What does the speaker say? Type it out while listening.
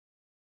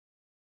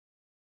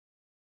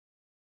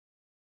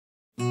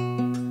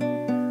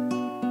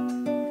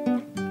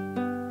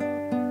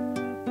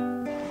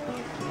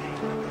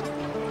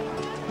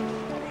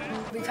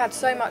had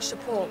so much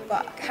support,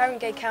 but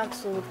Haringey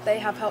Council, they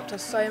have helped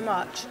us so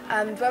much,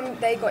 and when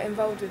they got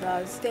involved with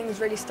us, things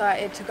really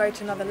started to go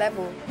to another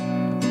level.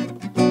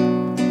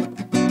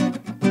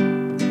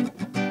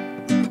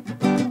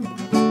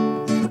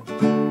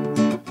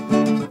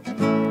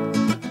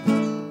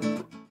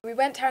 We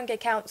went to Haringey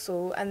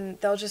Council and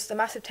there was just a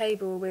massive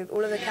table with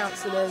all of the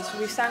councillors.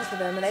 We sang for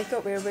them and they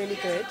thought we were really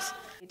good.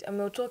 And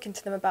we were talking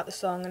to them about the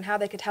song and how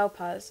they could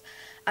help us,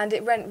 and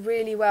it went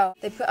really well.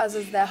 They put us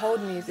as their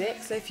hold music,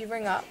 so if you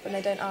ring up and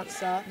they don't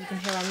answer, you can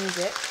hear our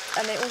music.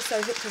 And they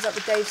also hooked us up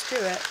with Dave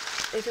Stewart.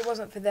 If it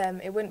wasn't for them,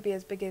 it wouldn't be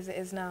as big as it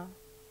is now.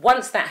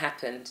 Once that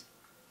happened,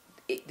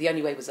 the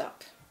only way was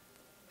up.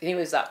 The only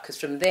way was up, because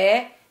from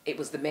there, it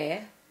was the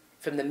mayor.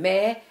 From the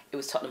mayor, it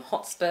was Tottenham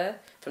Hotspur.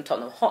 From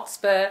Tottenham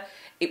Hotspur,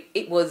 it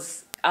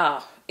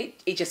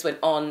just went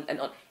on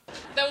and on.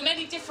 There were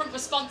many different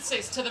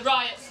responses to the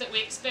riots that we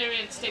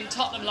experienced in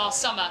Tottenham last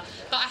summer,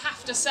 but I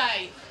have to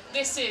say,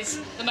 this is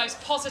the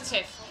most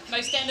positive,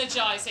 most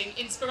energising,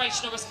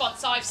 inspirational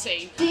response I've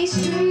seen. These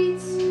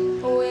streets,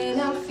 when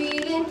I'm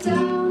feeling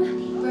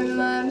down,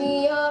 remind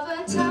me of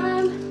a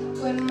time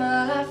when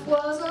my life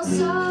was on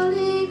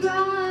solid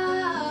ground.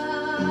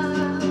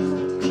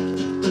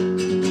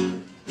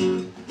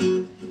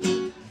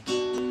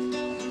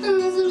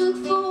 And as I look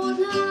forward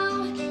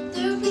now,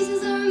 there are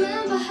places I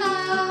remember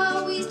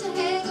how we used to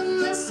hang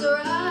and mess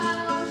around.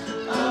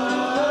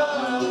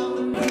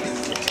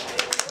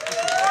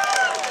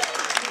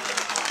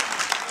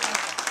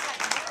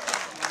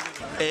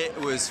 It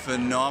was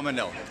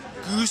phenomenal.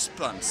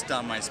 Goosebumps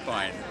down my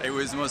spine. It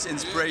was the most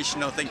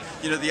inspirational thing.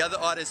 You know, the other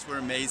artists were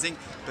amazing,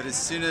 but as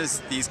soon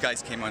as these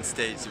guys came on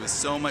stage, there was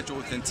so much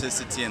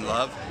authenticity and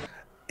love.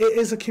 It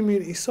is a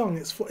community song.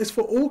 It's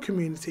for all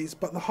communities,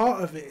 but the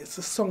heart of it is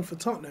a song for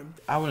Tottenham.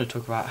 I want to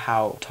talk about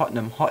how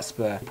Tottenham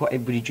Hotspur put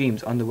Everybody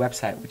Dreams on the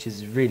website, which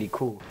is really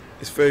cool.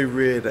 It's very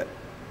rare that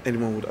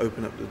anyone would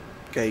open up the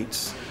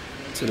gates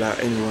to allow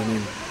anyone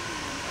in.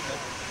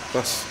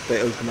 Plus, they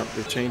open up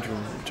the change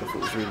room, which I thought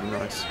was really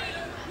nice.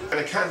 And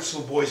a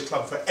cancel boys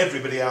club for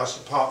everybody else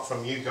apart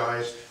from you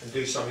guys, and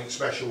do something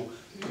special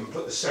and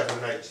put the 7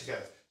 and 8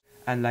 together.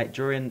 And like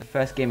during the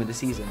first game of the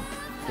season,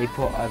 they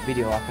put a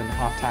video up in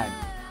half time.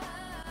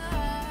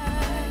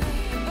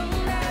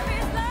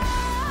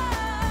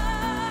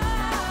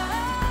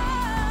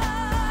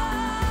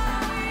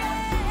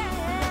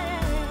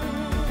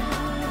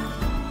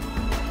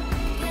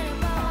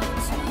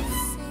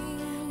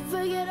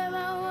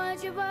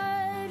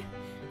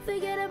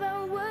 Forget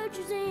about what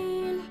you've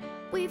seen.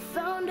 We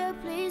found a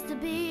place to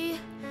be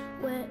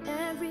where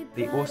everybody.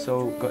 They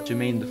also got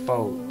Jermaine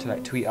Defoe to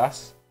like tweet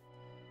us.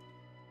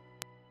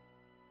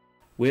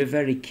 We're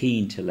very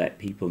keen to let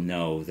people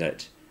know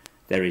that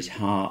there is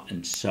heart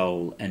and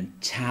soul and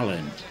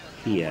talent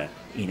here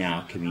in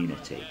our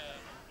community,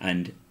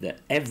 and that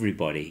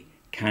everybody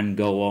can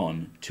go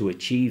on to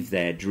achieve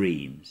their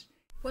dreams.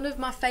 One of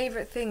my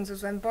favourite things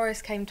was when Boris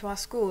came to our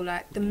school,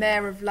 like the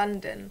Mayor of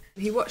London.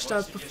 He watched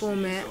us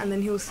perform it and then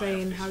he was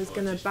saying how he's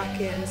going to back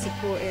it and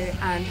support it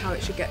and how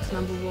it should get to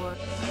 #1.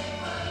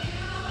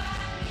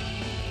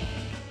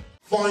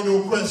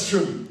 Final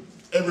question.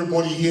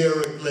 Everybody here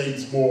at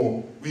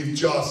Gladesmore, we've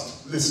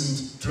just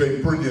listened to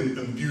a brilliant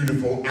and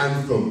beautiful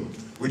anthem,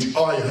 which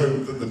I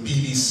hope that the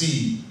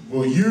BBC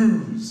will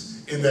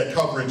use in their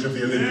coverage of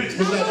the Olympics.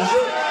 Was that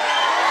true?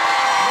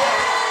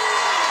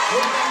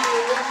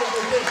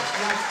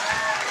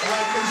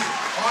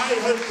 I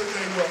hope that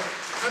they will.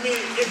 I mean,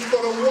 it's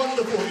got a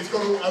wonderful, it's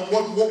got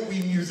what we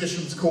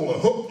musicians call a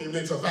hook, and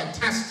it's a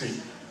fantastic,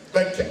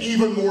 but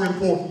even more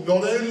important,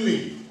 not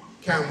only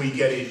can we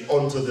get it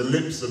onto the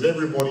lips of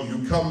everybody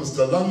who comes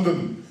to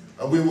London,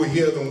 and we will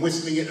hear them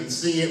whistling it and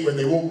singing it when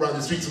they walk around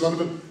the streets of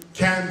London,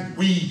 can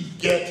we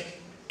get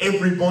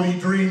Everybody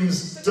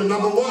Dreams to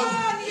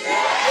 #1?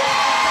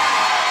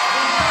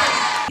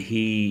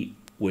 He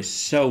was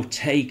so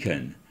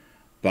taken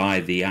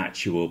by the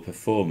actual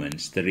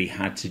performance that he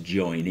had to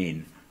join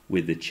in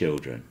with the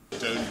children.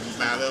 Don't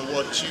matter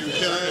what you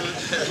heard,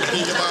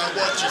 think about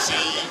what you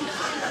see.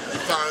 You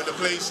found a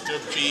place to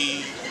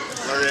be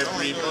where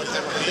everybody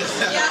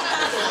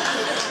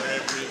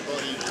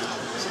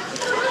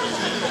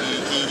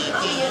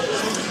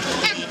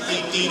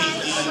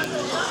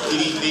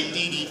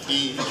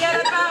Forget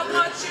about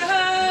what you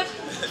heard.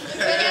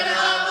 Forget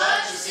about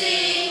what you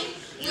see.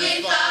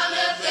 We found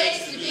a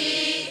place to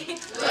be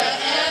where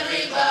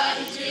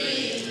everybody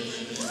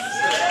dreams.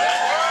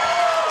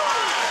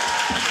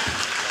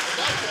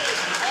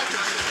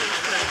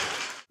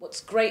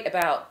 What's great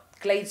about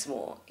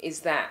Gladesmore is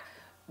that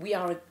we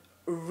are a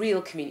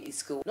real community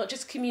school. Not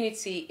just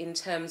community in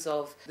terms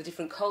of the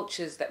different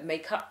cultures that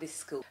make up this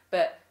school,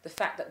 but the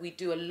fact that we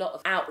do a lot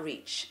of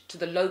outreach to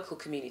the local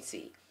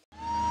community.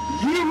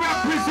 You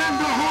represent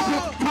the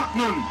hope of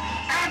Tottenham.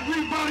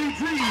 Everybody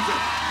dreams.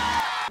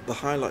 The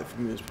highlight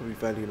for me was probably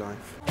Value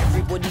Life.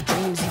 Everybody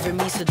dreams, even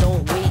me, so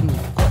don't wait me.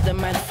 Got the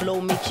mad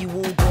flow, make you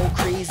all go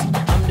crazy.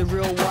 I'm the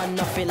real one,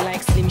 nothing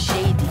like Slim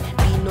Shady.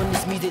 Been on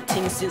this music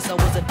thing since I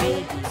was a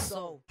baby,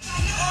 so.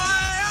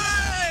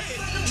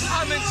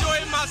 I'm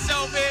enjoying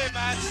myself here.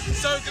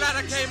 So glad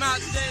I came out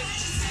today,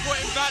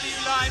 supporting Value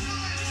Line.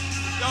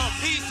 Yo,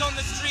 peace on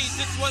the streets,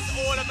 this is what it's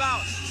all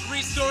about.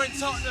 Restoring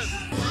Tottenham.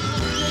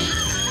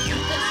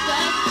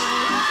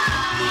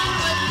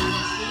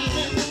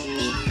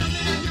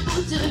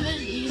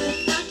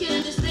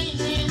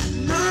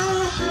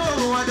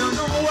 No, I don't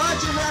know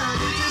what you heard.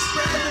 It just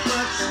spread the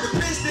word.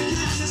 The place that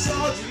keeps us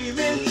all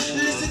dreaming.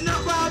 Listen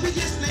up while we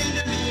just play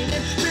the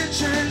meaning.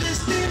 Picture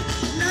listening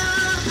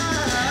now.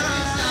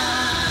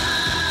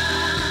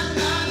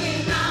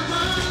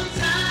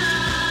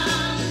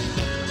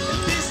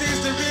 This is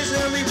the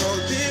reason we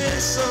wrote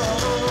this song.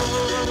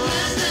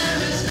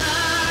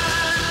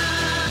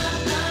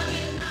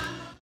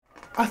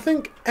 I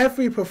think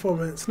every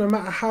performance, no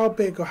matter how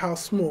big or how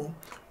small,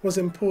 was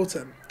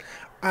important.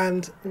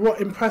 And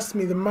what impressed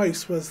me the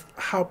most was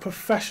how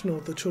professional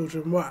the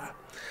children were.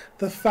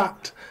 The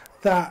fact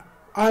that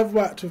I've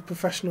worked with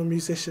professional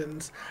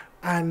musicians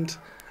and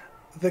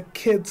the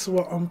kids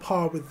were on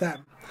par with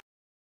them.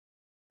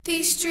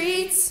 These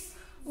streets,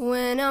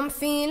 when I'm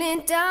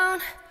feeling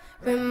down,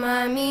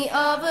 remind me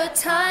of a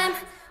time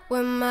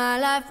when my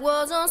life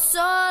was on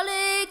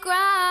solid ground.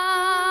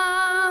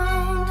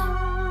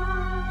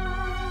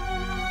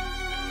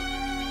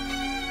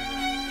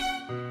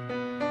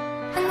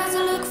 And as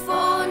I look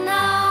forward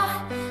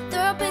now,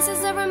 there are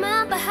places I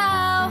remember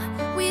how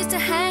we used to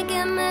hang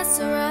and mess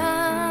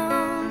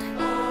around.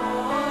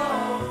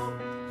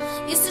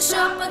 Used to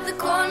shop at the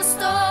corner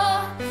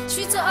store,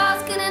 streets are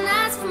asking and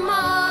ask for more.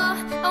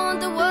 I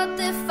wonder what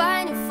they're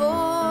fighting for.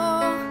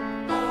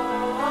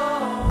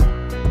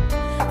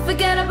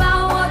 Forget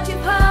about what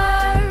you've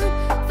heard,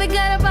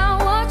 forget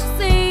about what you've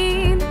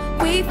seen.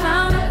 We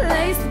found a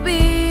place to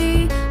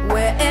be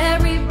where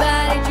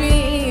everybody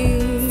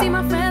dreams. See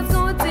my friends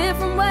going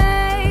different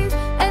ways,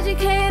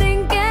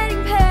 educating,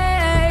 getting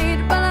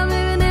paid, but I'm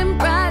living in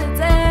brighter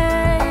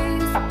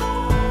days.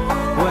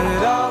 When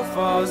it all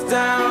falls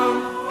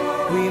down,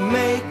 we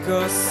make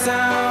a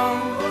sound.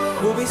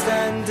 We'll be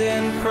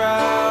standing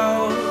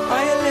proud.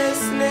 Are you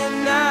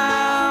listening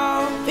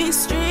now? These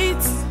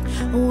streets,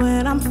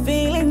 when I'm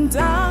feeling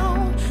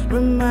down,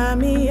 remind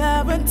me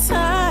of a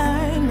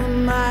time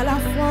when my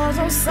life was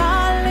on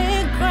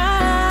solid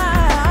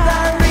ground.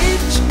 I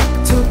reach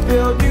to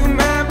build new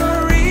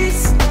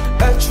memories,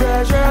 a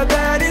treasure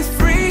that is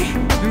free.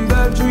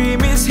 The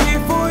dream is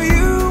here for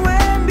you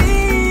and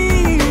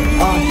me.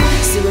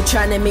 See, we're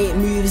trying to make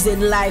moves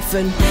in life,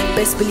 and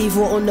best believe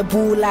we're on the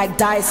ball like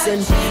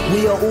Dyson.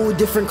 We are all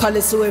different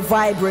colours, so we're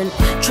vibrant,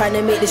 trying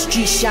to make the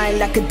streets shine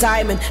like a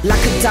diamond,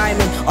 like a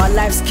diamond. Our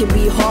lives can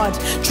be hard,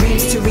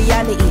 dreams to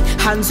reality,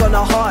 hands on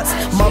our hearts.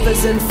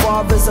 Mothers and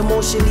fathers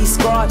emotionally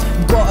scarred,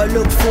 gotta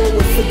look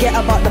forward, forget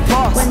about the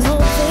past. When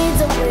hope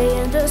fades away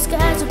and the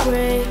skies are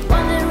grey,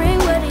 wondering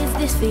what is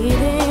this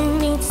feeling?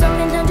 Need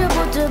something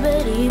tangible to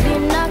believe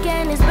in, I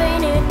can't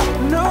explain it.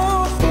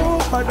 No,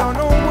 I don't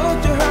know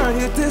what you heard.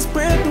 Hit this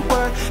spread the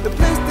word. The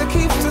place that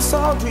keeps us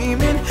all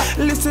dreaming.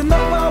 Listen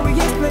up while we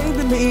explain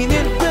the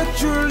meaning.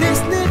 Bet you're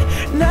listening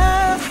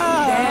now.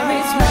 There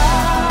is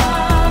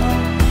love,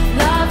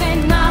 love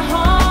in my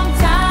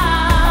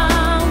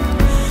hometown.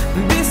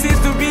 This is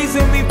the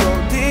reason we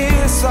wrote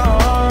this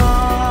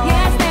song.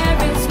 Yes, there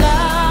is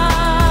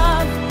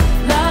love,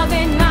 love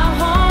in my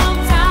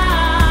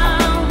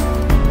hometown.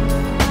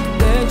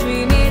 The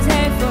dream is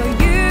here for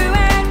you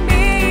and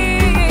me.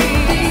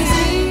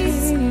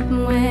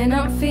 When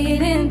I'm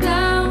feeling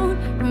down,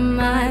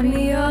 remind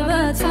me of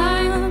a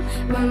time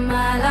when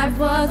my life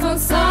was on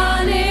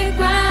solid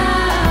ground.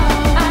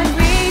 I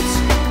reach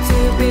to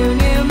build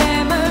new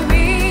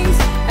memories,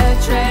 a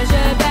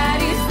treasure that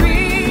is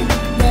free.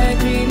 The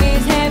dream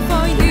is here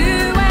for you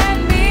and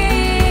me.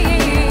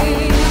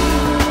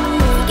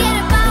 Forget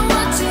about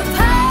what you've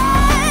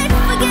heard,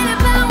 forget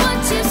about what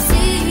you've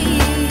seen.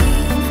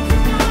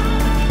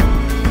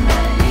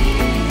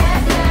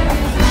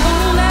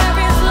 Oh, there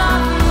is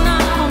love in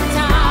our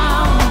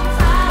hometown.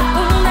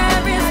 Oh,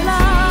 there is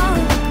love.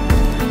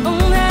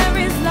 Oh, there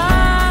is love.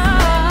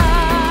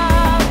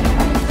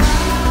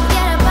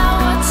 Forget about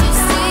what you've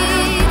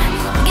seen,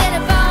 forget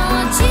about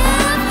what you've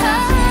heard.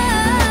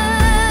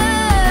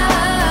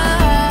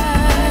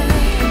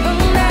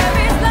 Oh, there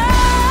is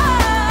love.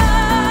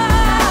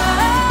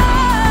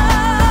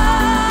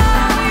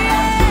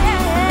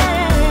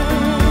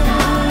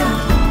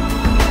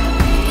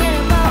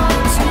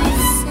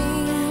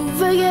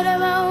 Forget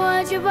about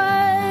what you've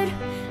heard,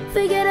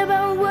 forget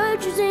about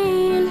what you've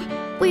seen.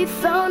 We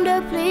found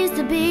a place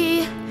to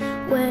be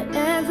where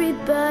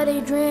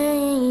everybody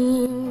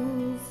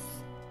dreams.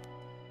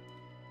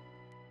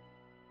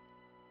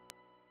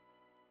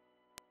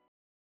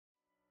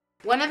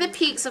 One of the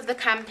peaks of the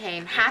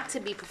campaign had to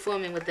be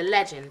performing with the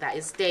legend that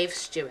is Dave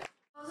Stewart.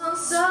 On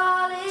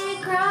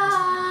solid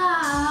ground.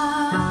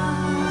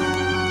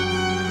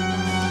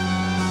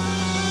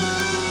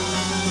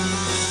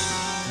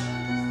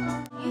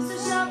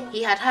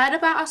 He had heard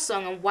about our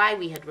song and why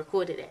we had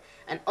recorded it,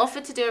 and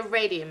offered to do a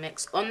radio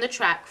mix on the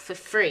track for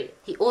free.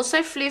 He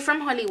also flew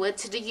from Hollywood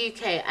to the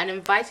UK and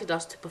invited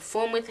us to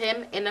perform with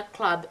him in a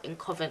club in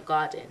Covent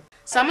Garden.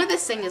 Some of the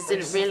singers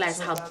didn't realise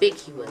how big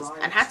he was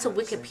and had to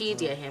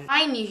Wikipedia him.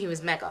 I knew he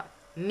was mega.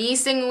 Me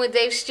singing with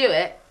Dave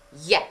Stewart?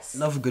 Yes.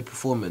 Another good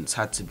performance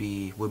had to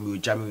be when we were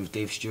jamming with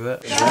Dave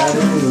Stewart. Is that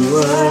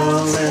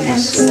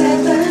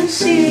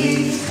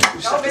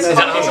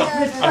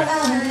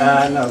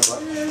no,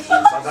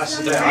 but that's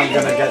the bit I'm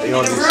going to get the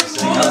audience to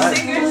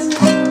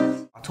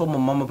sing. I told my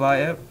mum about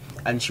it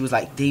and she was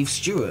like, Dave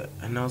Stewart?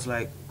 And I was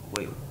like,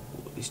 wait,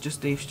 it's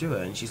just Dave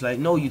Stewart? And she's like,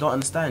 no, you don't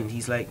understand.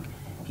 He's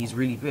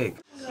really big.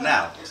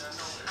 Now,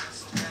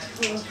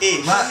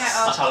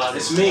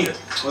 it's me.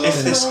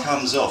 If this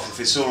comes off, if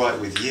it's all right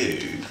with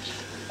you,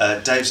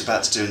 Dave's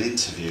about to do an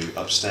interview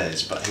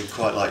upstairs, but he'd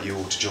quite like you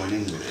all to join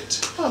in with it.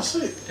 Oh,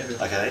 sweet.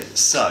 Okay,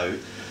 so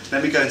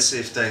let me go and see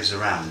if Dave's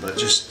around, but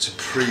just to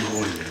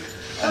pre-warn you,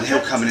 and he'll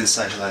come in and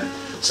say hello.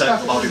 So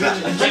I'll be back.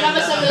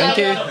 Thank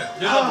you.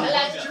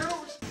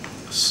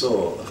 I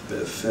saw a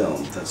bit of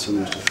film that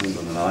someone must have filmed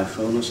on an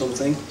iPhone or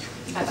something,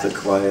 of the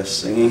choir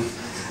singing,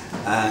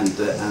 and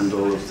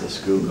all of the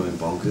school going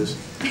bonkers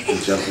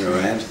and jumping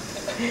around.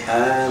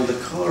 And the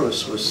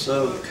chorus was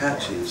so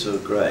catchy and so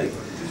great.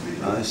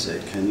 I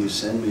said, can you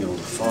send me all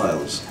the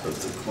files of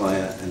the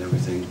choir and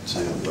everything to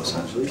Los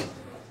Angeles?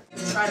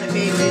 Trying to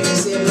make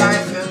music in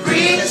life and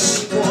breathe.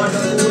 People on the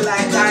move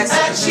like dice.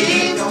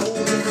 Achieve. Don't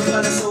move from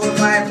color so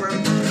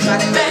vibrant. Trying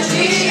to make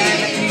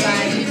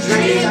it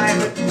dream.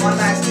 One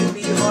night still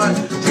be hard.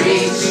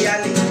 Dream.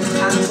 Reality.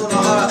 Hands on the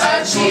heart.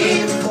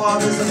 Achieve.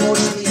 Fathers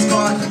emotionally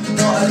scarred.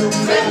 Not a look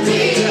friendly.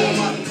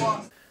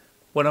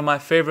 One of my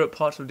favourite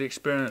parts of the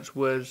experience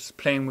was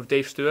playing with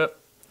Dave Stewart.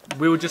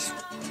 We were just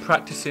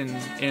practicing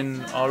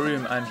in our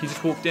room and he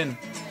just walked in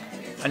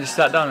and just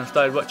sat down and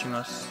started watching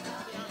us.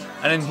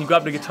 And then he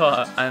grabbed the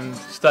guitar and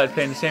started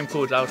playing the same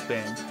chords I was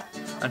playing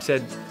and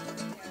said,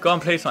 go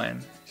and play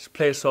something, just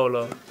play a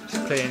solo,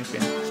 just play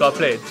anything. So I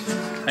played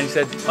and he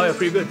said, oh, you're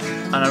pretty good.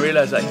 And I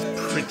realised that he's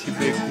pretty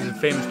big, he's a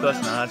famous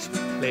person and I just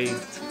played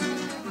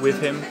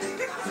with him.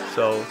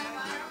 So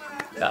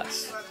that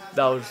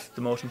was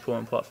the most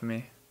important part for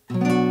me.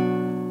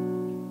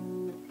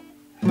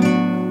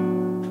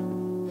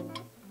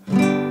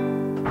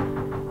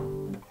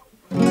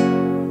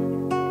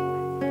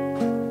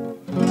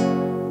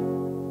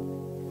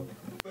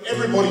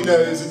 Everybody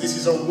knows that this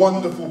is a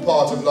wonderful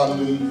part of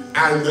London,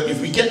 and that if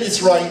we get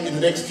this right in the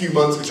next few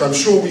months, which I'm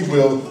sure we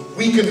will,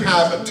 we can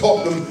have a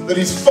Tottenham that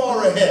is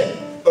far ahead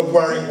of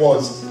where it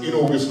was in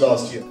August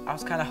last year. I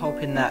was kind of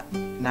hoping that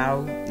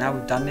now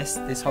we've done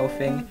this whole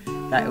thing,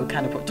 that it would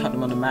kind of put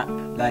Tottenham on the map.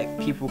 Like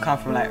people come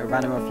from like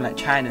random from like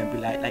China and be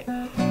like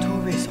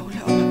tourists, oh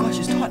my gosh,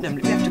 it's Tottenham.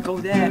 We have to go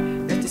there.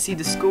 We have to see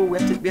the school. We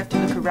have to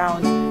look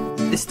around.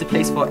 This is the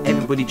place for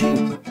everybody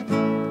dreams.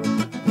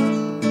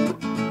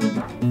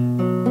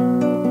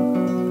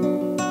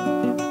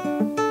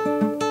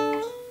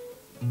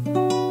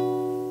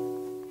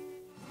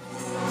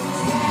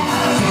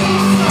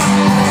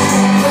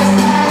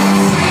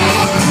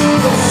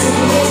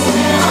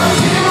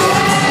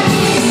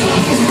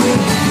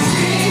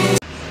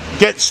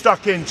 Get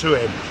stuck into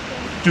him.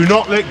 Do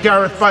not let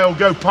Gareth Bale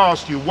go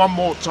past you one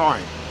more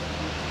time.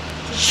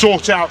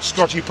 Sort out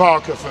Scotty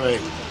Parker for me.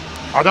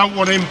 I don't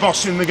want him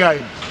bossing the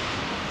game.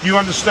 You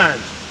understand?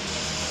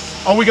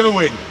 Are we going to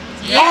win?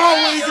 Yes. Are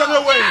we going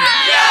to win?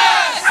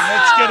 Yes.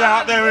 Let's get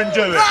out there and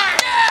do it.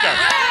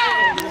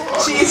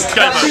 She's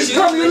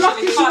you're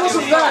lucky she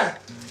wasn't there.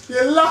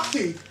 You're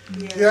lucky.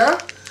 Yeah?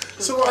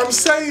 So what I'm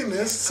saying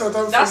is, so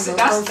don't that's film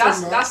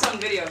that's on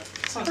video.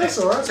 That's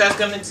alright. So that's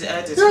coming to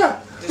edit. Yeah.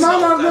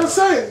 No,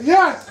 say it.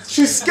 Yeah.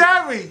 She's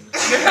scary.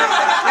 That's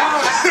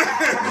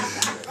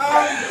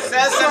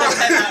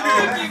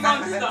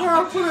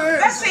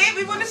it.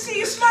 We want to see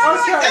you smile.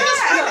 Okay. Like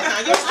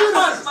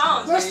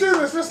that. Let's do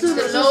this.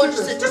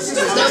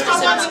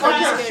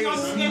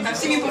 I've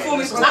seen you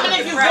perform. How many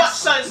of you watched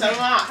so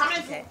How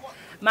many?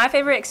 My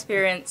favourite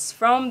experience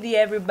from the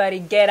Everybody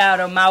Get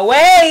Out of My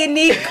Way,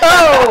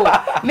 Nico!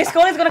 Miss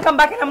Colin's gonna come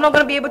back and I'm not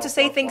gonna be able to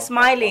say things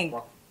smiling.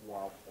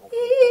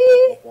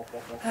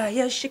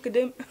 Yeah,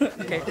 shikadum.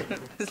 Okay,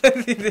 let's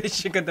do the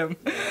shikadum.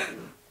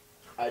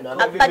 At the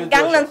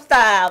Gangnam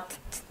Style.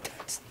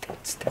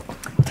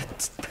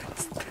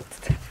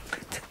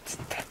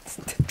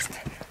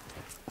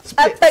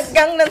 At the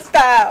Gangnam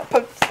Style.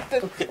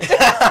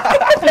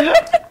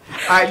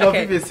 Alright, no,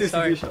 okay, previous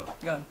sister shot.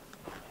 Go on.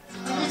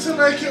 To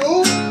make it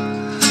all.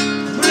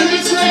 We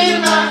need to make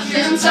it rock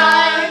and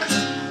tight.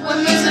 What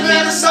needs to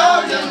make us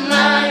all your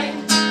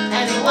mind?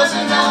 And it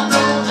wasn't all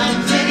gold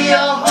and video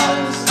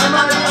homes. I'm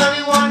not the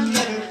only one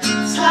getting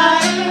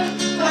tired.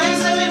 Why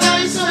is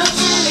everybody so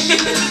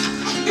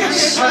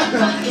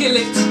Kill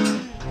it.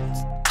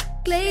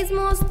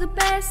 Glazemore's the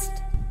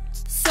best.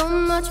 So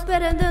much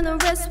better than the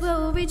rest.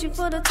 We're reaching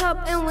for the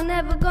top and we're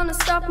never gonna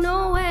stop,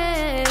 no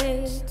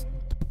way.